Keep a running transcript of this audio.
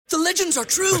The legends are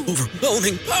true.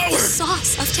 Overwhelming power!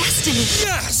 Sauce of destiny.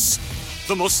 Yes!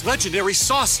 The most legendary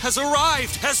sauce has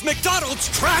arrived as McDonald's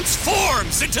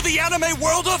transforms into the anime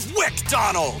world of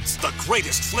WickDonald's. The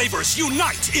greatest flavors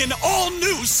unite in all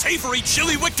new savory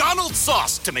chili McDonald's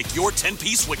sauce to make your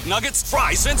 10-piece Wick Nuggets,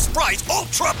 fries, and Sprite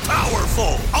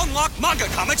ultra-powerful. Unlock manga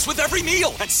comics with every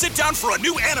meal and sit down for a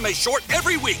new anime short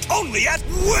every week only at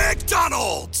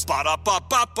WickDonald's.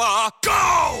 Ba-da-ba-ba-ba,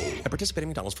 go! At participating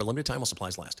McDonald's for a limited time while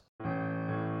supplies last.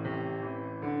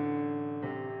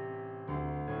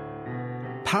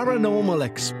 Paranormal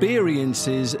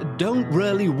experiences don't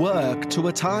really work to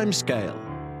a timescale,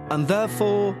 and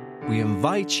therefore we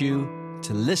invite you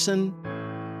to listen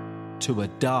to a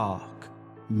dark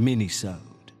minisode.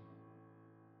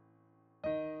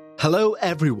 Hello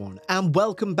everyone, and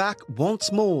welcome back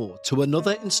once more to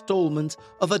another installment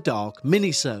of a dark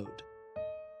minisode.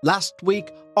 Last week,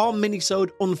 our minisode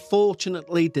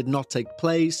unfortunately did not take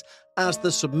place as the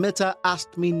submitter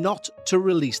asked me not to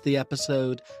release the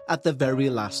episode at the very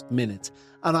last minute,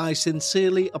 and I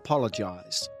sincerely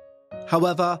apologise.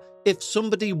 However, if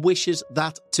somebody wishes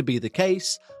that to be the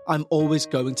case, I'm always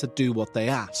going to do what they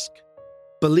ask.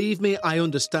 Believe me, I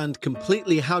understand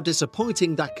completely how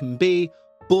disappointing that can be,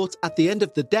 but at the end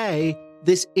of the day,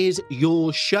 this is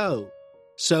your show.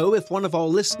 So if one of our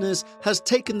listeners has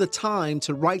taken the time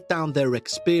to write down their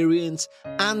experience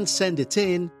and send it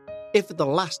in, if at the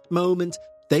last moment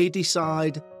they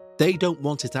decide they don't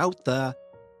want it out there,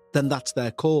 then that's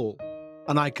their call,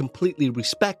 and I completely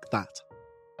respect that.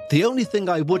 The only thing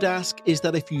I would ask is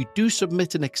that if you do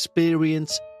submit an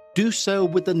experience, do so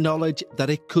with the knowledge that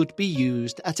it could be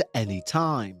used at any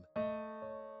time.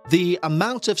 The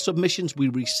amount of submissions we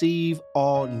receive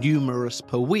are numerous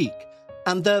per week,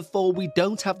 and therefore we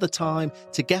don't have the time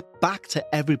to get back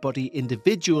to everybody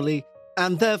individually,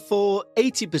 and therefore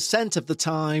 80% of the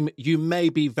time you may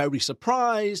be very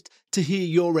surprised to hear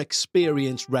your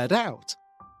experience read out.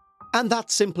 And that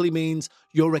simply means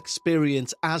your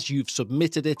experience as you've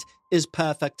submitted it is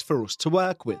perfect for us to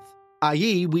work with,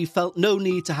 i.e. we felt no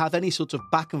need to have any sort of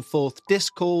back and forth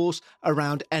discourse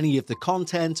around any of the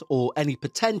content or any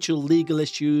potential legal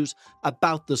issues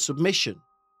about the submission.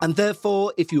 And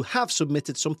therefore, if you have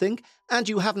submitted something and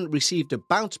you haven't received a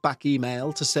bounce back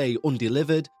email to say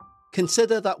undelivered,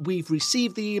 consider that we've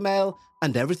received the email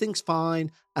and everything's fine,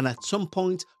 and at some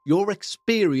point your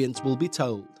experience will be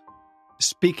told.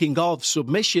 Speaking of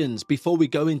submissions, before we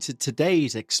go into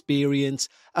today's experience,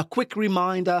 a quick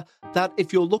reminder that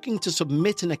if you're looking to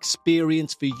submit an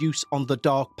experience for use on the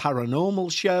Dark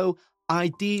Paranormal Show,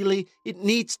 ideally it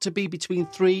needs to be between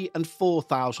 3,000 and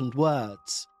 4,000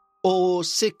 words, or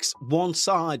 6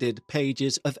 one-sided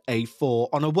pages of A4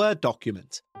 on a Word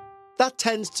document. That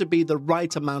tends to be the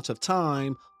right amount of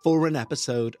time for an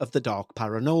episode of the Dark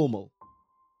Paranormal.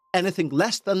 Anything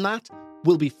less than that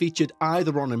will be featured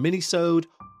either on a minisode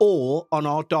or on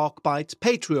our Dark Bites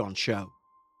Patreon show.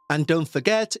 And don't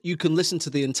forget, you can listen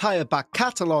to the entire back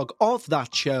catalogue of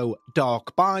that show,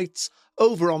 Dark Bites,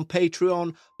 over on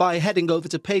Patreon by heading over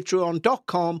to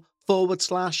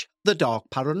patreon.com/The Dark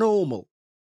Paranormal.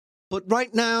 But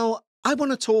right now, I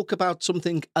want to talk about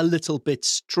something a little bit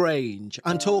strange.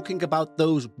 I'm talking about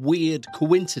those weird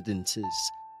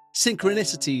coincidences,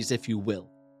 synchronicities, if you will.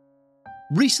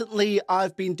 Recently,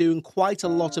 I've been doing quite a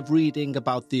lot of reading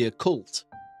about the occult,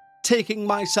 taking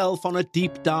myself on a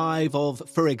deep dive of,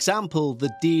 for example, the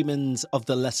demons of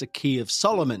the Lesser Key of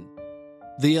Solomon,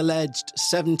 the alleged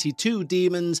 72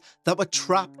 demons that were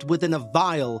trapped within a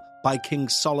vial by King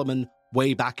Solomon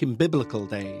way back in biblical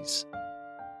days.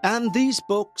 And these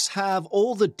books have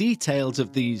all the details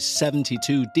of these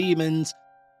 72 demons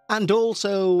and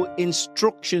also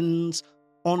instructions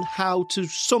on how to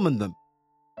summon them.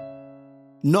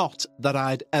 Not that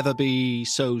I'd ever be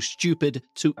so stupid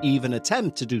to even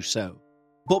attempt to do so.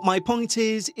 But my point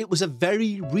is, it was a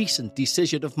very recent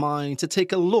decision of mine to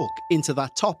take a look into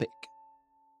that topic.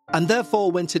 And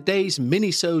therefore, when today's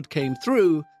minisode came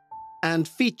through and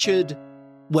featured,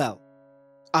 well,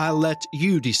 I'll let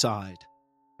you decide.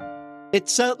 It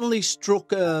certainly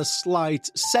struck a slight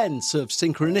sense of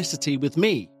synchronicity with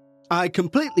me. I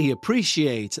completely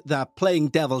appreciate that playing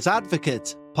devil's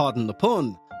advocate, pardon the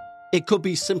pun, it could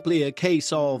be simply a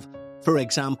case of, for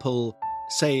example,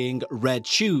 saying red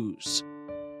shoes,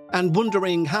 and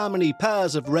wondering how many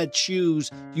pairs of red shoes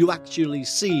you actually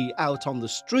see out on the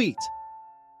street.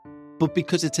 But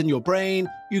because it's in your brain,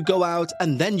 you go out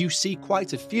and then you see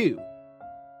quite a few.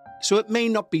 So it may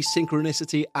not be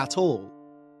synchronicity at all.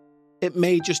 It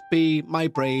may just be my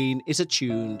brain is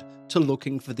attuned to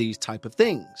looking for these type of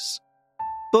things.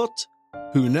 But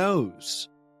who knows?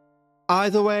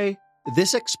 Either way,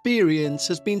 this experience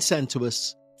has been sent to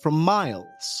us from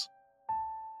Miles.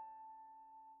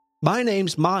 My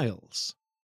name's Miles.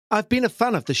 I've been a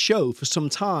fan of the show for some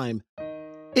time.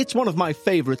 It's one of my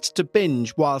favourites to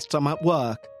binge whilst I'm at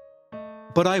work.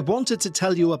 But I wanted to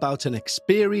tell you about an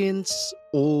experience,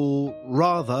 or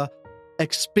rather,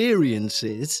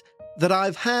 experiences, that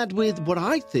I've had with what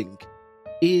I think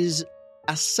is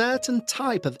a certain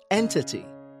type of entity.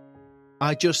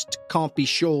 I just can't be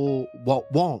sure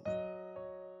what one.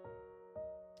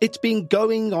 It's been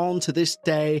going on to this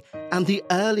day, and the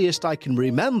earliest I can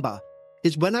remember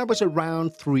is when I was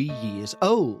around 3 years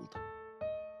old.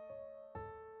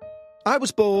 I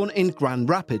was born in Grand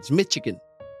Rapids, Michigan.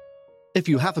 If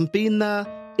you haven't been there,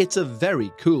 it's a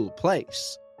very cool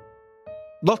place.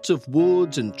 Lots of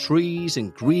woods and trees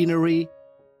and greenery.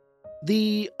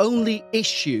 The only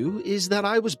issue is that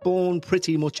I was born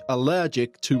pretty much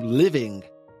allergic to living.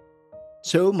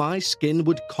 So my skin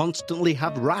would constantly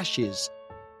have rashes,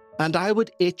 and I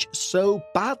would itch so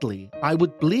badly I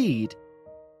would bleed.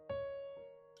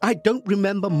 I don't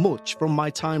remember much from my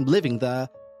time living there,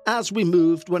 as we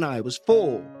moved when I was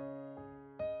 4.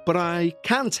 But I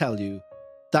can tell you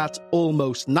that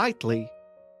almost nightly,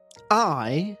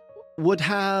 I would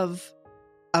have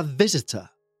a visitor.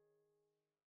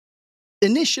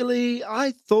 Initially,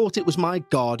 I thought it was my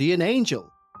guardian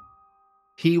angel.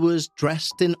 He was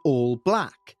dressed in all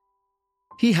black.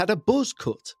 He had a buzz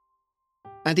cut,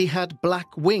 and he had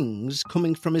black wings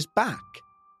coming from his back.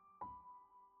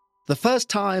 The first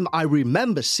time I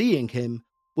remember seeing him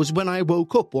was when I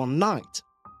woke up one night.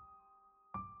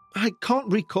 I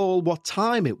can't recall what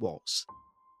time it was,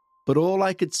 but all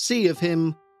I could see of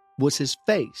him was his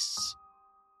face,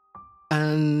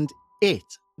 and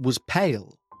it was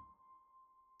pale.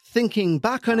 Thinking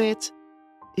back on it,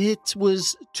 it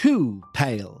was too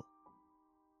pale.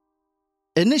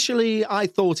 Initially, I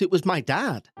thought it was my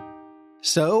dad,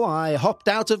 so I hopped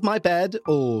out of my bed,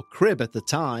 or crib at the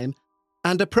time,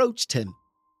 and approached him.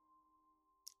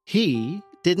 He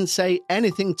didn't say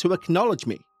anything to acknowledge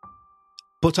me,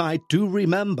 but I do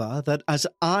remember that as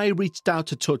I reached out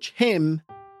to touch him,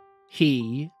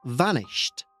 he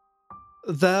vanished.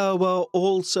 There were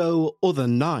also other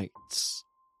nights.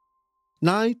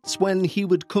 Nights when he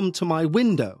would come to my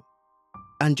window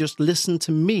and just listen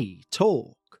to me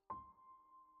talk.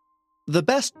 The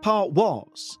best part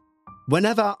was,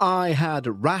 whenever I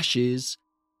had rashes,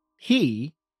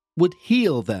 he would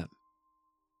heal them.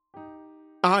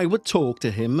 I would talk to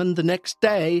him, and the next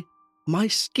day, my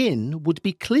skin would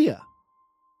be clear.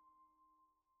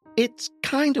 It's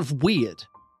kind of weird,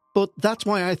 but that's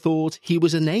why I thought he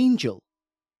was an angel.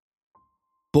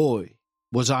 Boy,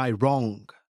 was I wrong.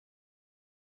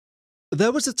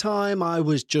 There was a time I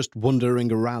was just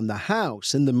wandering around the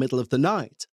house in the middle of the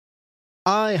night.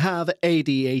 I have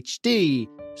ADHD,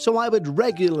 so I would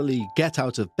regularly get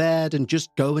out of bed and just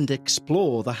go and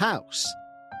explore the house.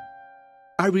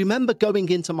 I remember going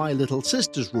into my little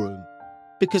sister's room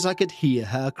because I could hear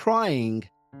her crying.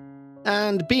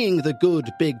 And being the good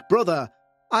big brother,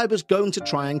 I was going to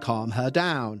try and calm her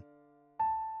down.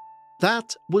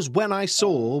 That was when I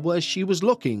saw where she was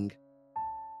looking.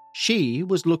 She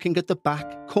was looking at the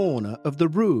back corner of the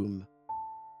room,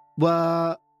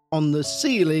 where on the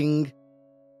ceiling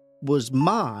was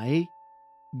my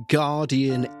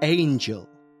guardian angel.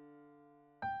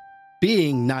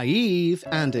 Being naive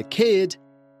and a kid,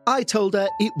 I told her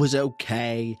it was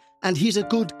okay and he's a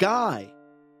good guy.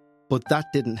 But that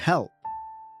didn't help.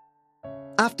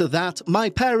 After that, my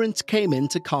parents came in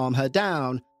to calm her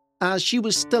down, as she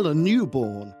was still a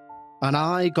newborn, and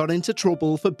I got into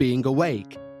trouble for being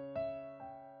awake.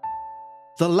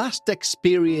 The last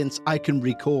experience I can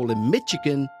recall in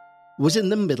Michigan was in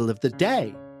the middle of the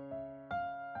day.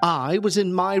 I was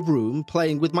in my room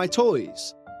playing with my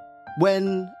toys,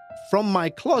 when, from my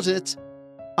closet,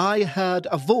 I heard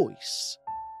a voice.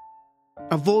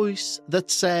 A voice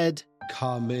that said,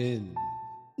 "Come in."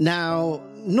 Now,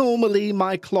 normally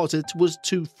my closet was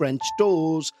 2 French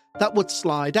doors that would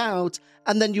slide out,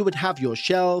 and then you would have your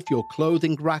shelf, your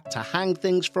clothing rack to hang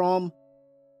things from.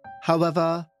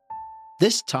 However,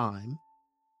 this time,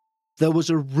 there was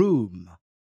a room.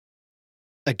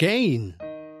 Again,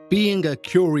 being a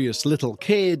curious little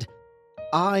kid,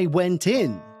 I went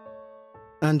in,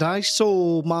 and I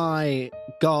saw my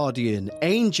guardian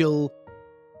angel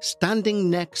standing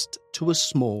next to a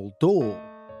small door.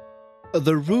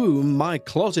 The room my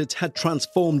closet had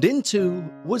transformed into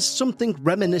was something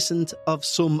reminiscent of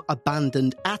some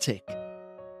abandoned attic.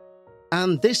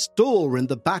 And this door in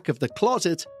the back of the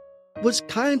closet was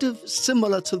kind of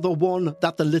similar to the one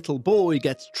that the little boy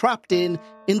gets trapped in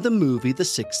the movie The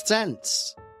Sixth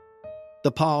Sense.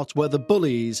 the part where the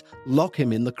bullies lock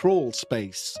him in the crawl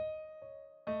space.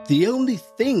 The only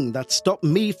thing that stopped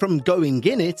me from going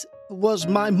in it was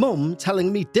my mum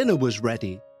telling me dinner was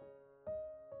ready.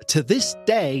 To this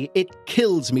day, it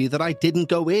kills me that I didn't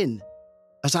go in,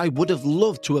 as I would have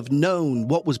loved to have known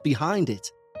what was behind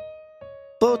it.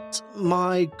 But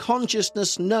my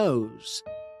consciousness knows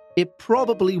it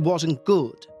probably wasn't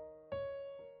good.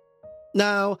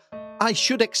 Now, I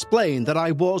should explain that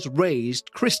I was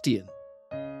raised Christian.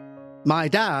 My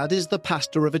dad is the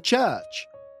pastor of a church,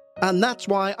 and that's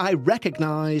why I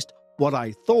recognized what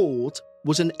I thought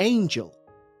was an angel.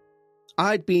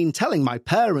 I'd been telling my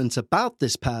parents about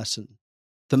this person,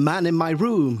 the man in my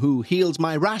room who healed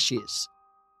my rashes.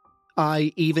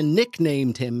 I even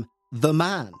nicknamed him The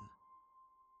Man.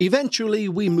 Eventually,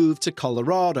 we moved to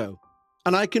Colorado,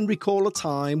 and I can recall a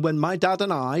time when my dad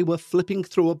and I were flipping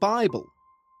through a Bible,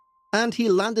 and he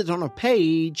landed on a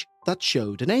page that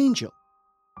showed an angel.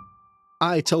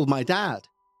 I told my dad,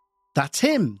 "That's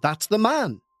him, that's the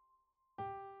man."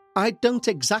 I don't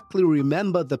exactly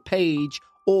remember the page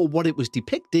or what it was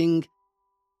depicting,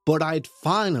 but I'd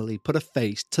finally put a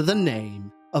face to the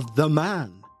name of the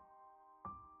man.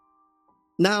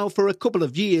 Now, for a couple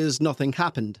of years, nothing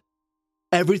happened.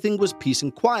 Everything was peace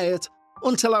and quiet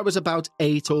until I was about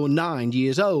 8 or 9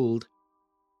 years old.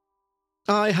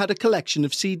 I had a collection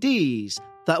of CDs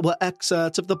that were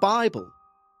excerpts of the Bible,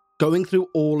 going through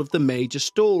all of the major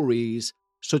stories,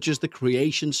 such as the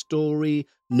creation story,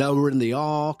 Noah and the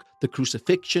ark, the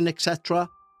crucifixion, etc.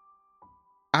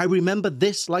 I remember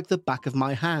this like the back of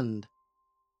my hand.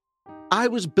 I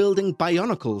was building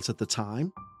Bionicles at the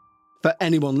time. For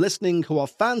anyone listening who are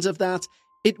fans of that,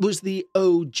 it was the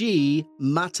OG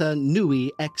Mata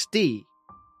Nui XD.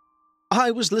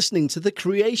 I was listening to the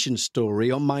creation story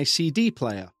on my CD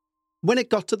player when it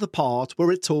got to the part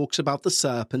where it talks about the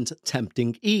serpent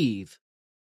tempting Eve.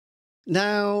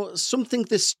 Now, something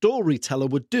this storyteller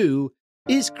would do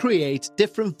is create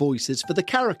different voices for the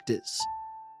characters.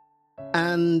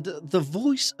 And the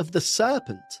voice of the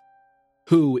serpent,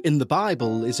 who in the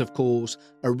Bible is of course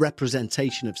a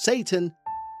representation of Satan,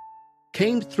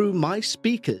 came through my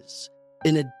speakers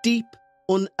in a deep,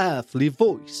 unearthly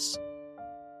voice.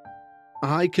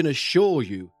 I can assure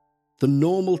you, the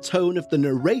normal tone of the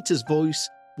narrator's voice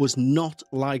was not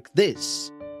like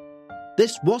this.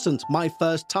 This wasn't my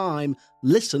first time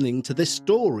listening to this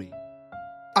story.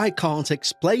 I can't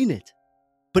explain it,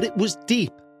 but it was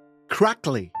deep,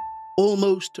 crackly,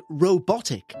 almost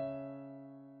robotic.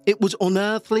 It was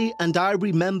unearthly, and I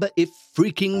remember it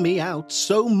freaking me out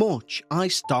so much I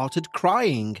started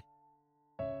crying.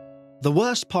 The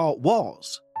worst part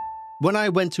was, when I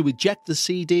went to eject the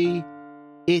CD,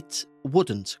 it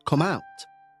wouldn't come out.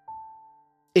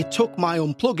 It took my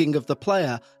unplugging of the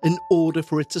player in order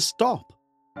for it to stop.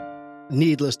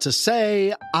 Needless to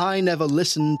say, I never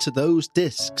listened to those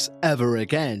discs ever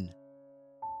again.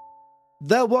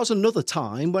 There was another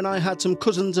time when I had some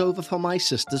cousins over for my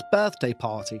sister's birthday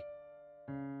party.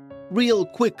 Real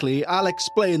quickly, I'll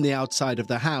explain the outside of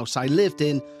the house I lived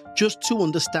in just to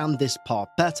understand this part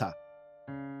better.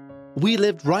 We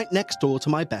lived right next door to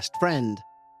my best friend,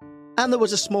 and there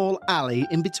was a small alley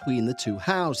in between the two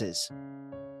houses.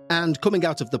 And coming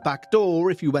out of the back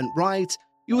door, if you went right,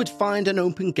 you would find an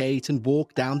open gate and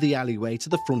walk down the alleyway to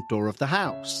the front door of the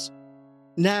house.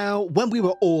 Now, when we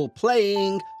were all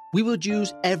playing, we would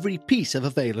use every piece of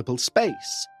available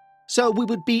space, so we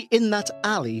would be in that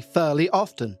alley fairly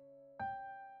often.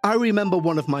 I remember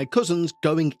one of my cousins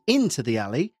going into the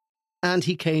alley, and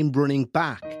he came running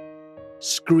back,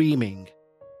 screaming.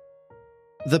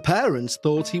 The parents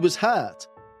thought he was hurt,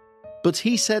 but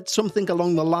he said something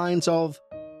along the lines of,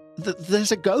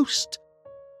 "There's a ghost."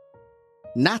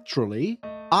 Naturally,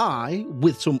 I,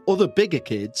 with some other bigger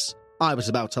kids, I was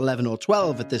about 11 or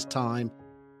 12 at this time,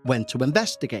 went to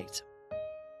investigate.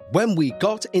 When we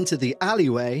got into the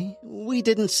alleyway, we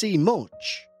didn't see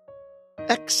much,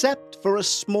 except for a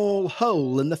small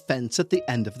hole in the fence at the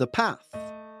end of the path.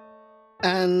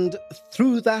 And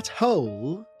through that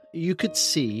hole, you could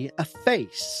see a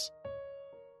face.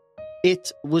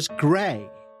 It was grey.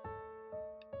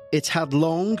 It had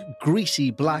long, greasy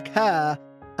black hair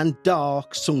and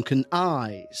dark, sunken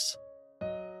eyes.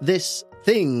 This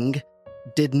thing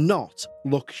did not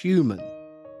look human.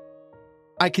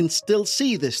 I can still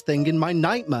see this thing in my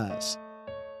nightmares.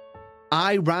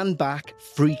 I ran back,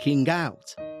 freaking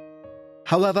out.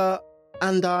 However,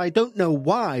 and I don't know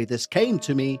why this came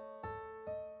to me,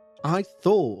 I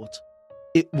thought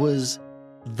it was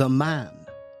the man.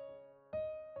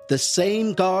 The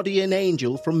same guardian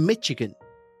angel from Michigan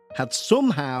had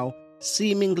somehow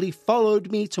seemingly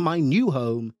followed me to my new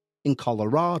home in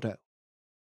Colorado.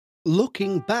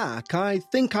 Looking back, I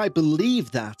think I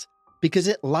believe that because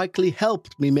it likely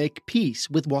helped me make peace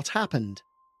with what happened.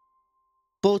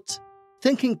 But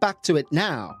thinking back to it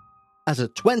now, as a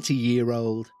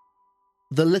 20-year-old,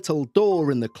 the little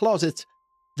door in the closet,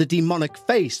 the demonic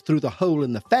face through the hole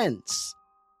in the fence,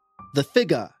 the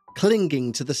figure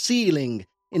clinging to the ceiling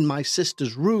in my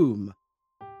sister's room,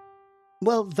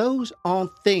 well, those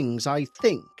aren't things I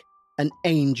think an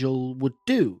angel would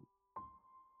do.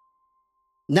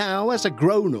 Now, as a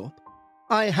grown-up,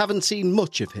 I haven't seen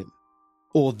much of him,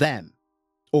 or them,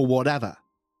 or whatever.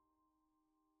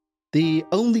 The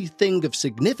only thing of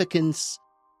significance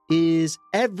is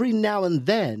every now and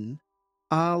then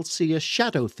I'll see a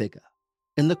shadow figure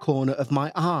in the corner of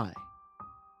my eye.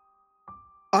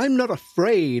 I'm not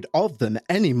afraid of them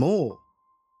anymore.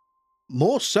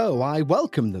 More so, I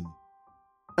welcome them,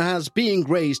 as being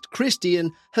raised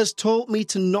Christian has taught me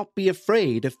to not be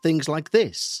afraid of things like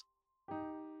this.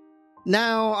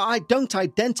 Now, I don't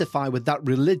identify with that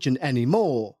religion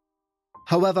anymore.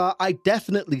 However, I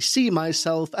definitely see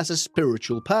myself as a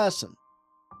spiritual person.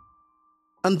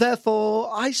 And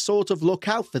therefore, I sort of look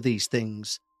out for these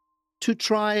things, to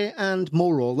try and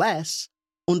more or less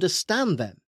understand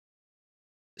them.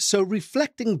 So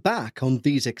reflecting back on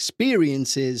these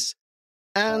experiences,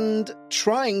 and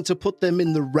trying to put them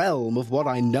in the realm of what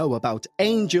I know about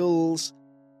angels,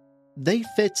 they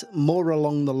fit more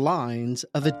along the lines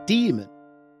of a demon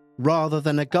rather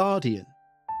than a guardian.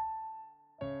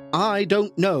 I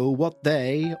don't know what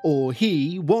they or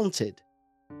he wanted,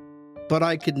 but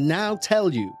I can now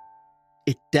tell you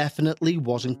it definitely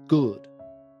wasn't good.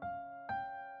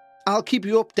 I'll keep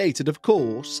you updated, of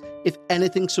course, if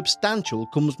anything substantial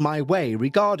comes my way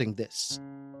regarding this.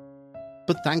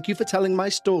 But thank you for telling my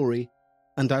story,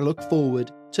 and I look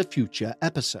forward to future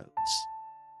episodes.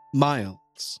 Miles.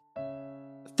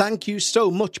 Thank you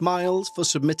so much, Miles, for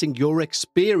submitting your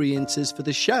experiences for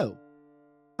the show.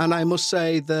 And I must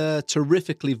say they're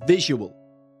terrifically visual.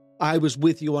 I was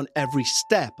with you on every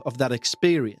step of that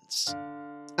experience.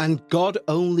 And God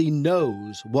only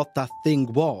knows what that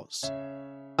thing was.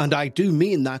 And I do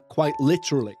mean that quite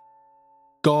literally.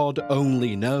 God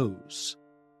only knows.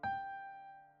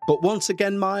 But once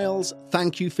again, Miles,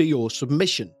 thank you for your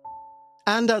submission.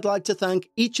 And I'd like to thank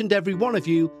each and every one of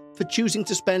you for choosing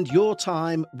to spend your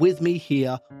time with me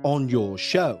here on your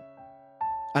show.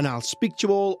 And I'll speak to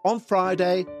you all on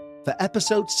Friday for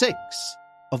episode 6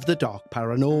 of The Dark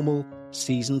Paranormal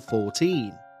Season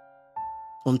 14.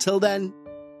 Until then,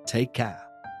 take care.